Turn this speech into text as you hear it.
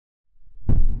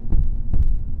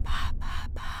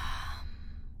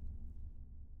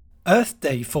Earth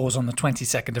Day falls on the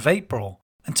 22nd of April,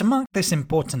 and to mark this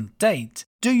important date,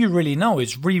 Do You Really Know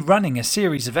is rerunning a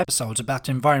series of episodes about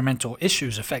environmental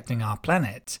issues affecting our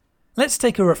planet. Let's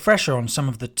take a refresher on some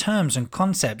of the terms and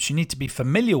concepts you need to be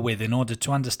familiar with in order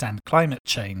to understand climate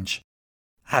change.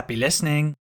 Happy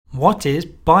listening! What is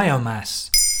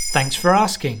biomass? Thanks for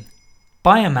asking.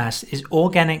 Biomass is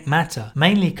organic matter,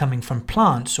 mainly coming from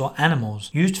plants or animals,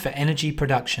 used for energy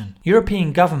production.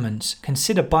 European governments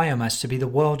consider biomass to be the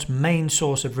world's main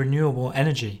source of renewable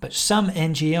energy, but some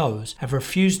NGOs have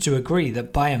refused to agree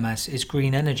that biomass is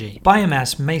green energy.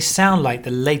 Biomass may sound like the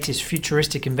latest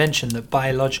futuristic invention that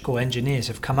biological engineers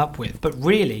have come up with, but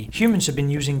really, humans have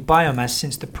been using biomass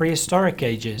since the prehistoric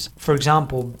ages. For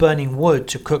example, burning wood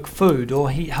to cook food or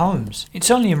heat homes.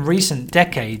 It's only in recent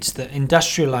decades that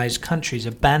industrialized countries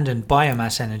abandoned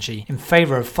biomass energy in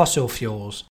favor of fossil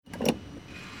fuels.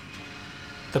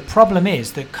 The problem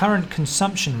is that current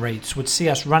consumption rates would see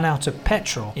us run out of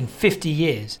petrol in 50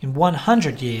 years. In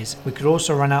 100 years, we could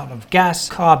also run out of gas,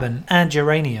 carbon, and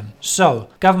uranium. So,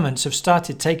 governments have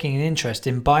started taking an interest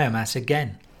in biomass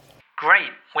again.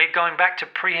 Great, we're going back to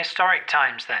prehistoric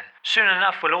times then. Soon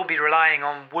enough, we'll all be relying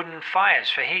on wooden fires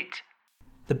for heat.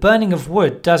 The burning of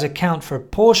wood does account for a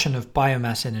portion of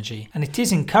biomass energy, and it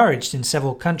is encouraged in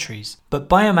several countries. But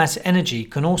biomass energy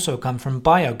can also come from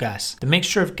biogas, the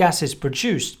mixture of gases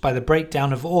produced by the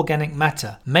breakdown of organic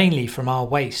matter, mainly from our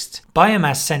waste.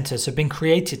 Biomass centers have been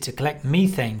created to collect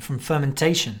methane from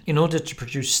fermentation in order to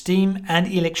produce steam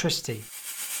and electricity.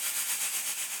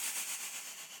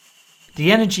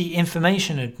 The Energy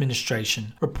Information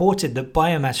Administration reported that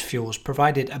biomass fuels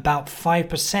provided about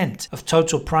 5% of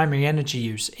total primary energy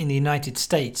use in the United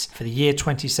States for the year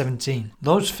 2017.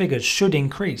 Those figures should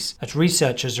increase as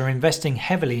researchers are investing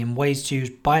heavily in ways to use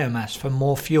biomass for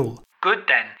more fuel. Good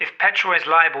then, if petrol is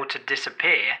liable to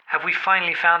disappear, have we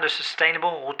finally found a sustainable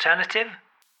alternative?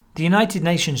 The United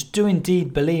Nations do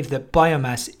indeed believe that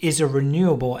biomass is a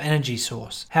renewable energy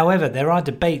source. However, there are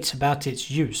debates about its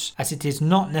use, as it is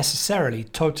not necessarily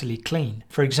totally clean.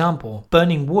 For example,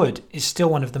 burning wood is still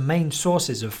one of the main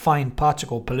sources of fine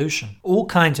particle pollution. All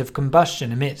kinds of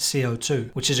combustion emit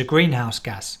CO2, which is a greenhouse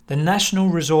gas. The National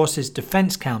Resources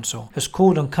Defense Council has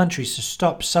called on countries to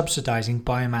stop subsidizing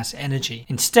biomass energy.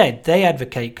 Instead, they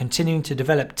advocate continuing to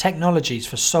develop technologies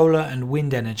for solar and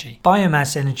wind energy.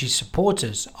 Biomass energy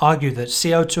supporters argue that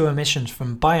CO2 emissions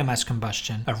from biomass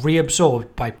combustion are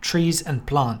reabsorbed by trees and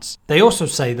plants. They also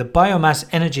say the biomass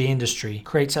energy industry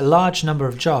creates a large number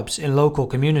of jobs in local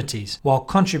communities while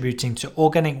contributing to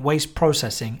organic waste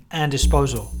processing and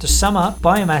disposal. To sum up,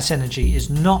 biomass energy is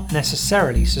not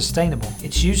necessarily sustainable.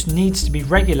 Its use needs to be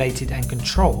regulated and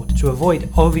controlled to avoid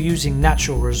overusing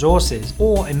natural resources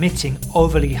or emitting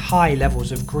overly high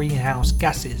levels of greenhouse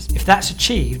gases. If that's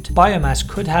achieved, biomass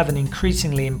could have an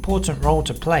increasingly important role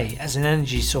to play as an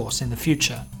energy source in the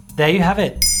future. There you have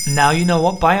it. Now you know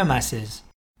what biomass is.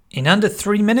 In under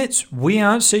 3 minutes, we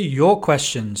answer your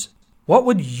questions. What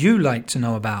would you like to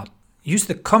know about? Use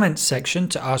the comments section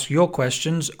to ask your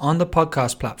questions on the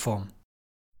podcast platform.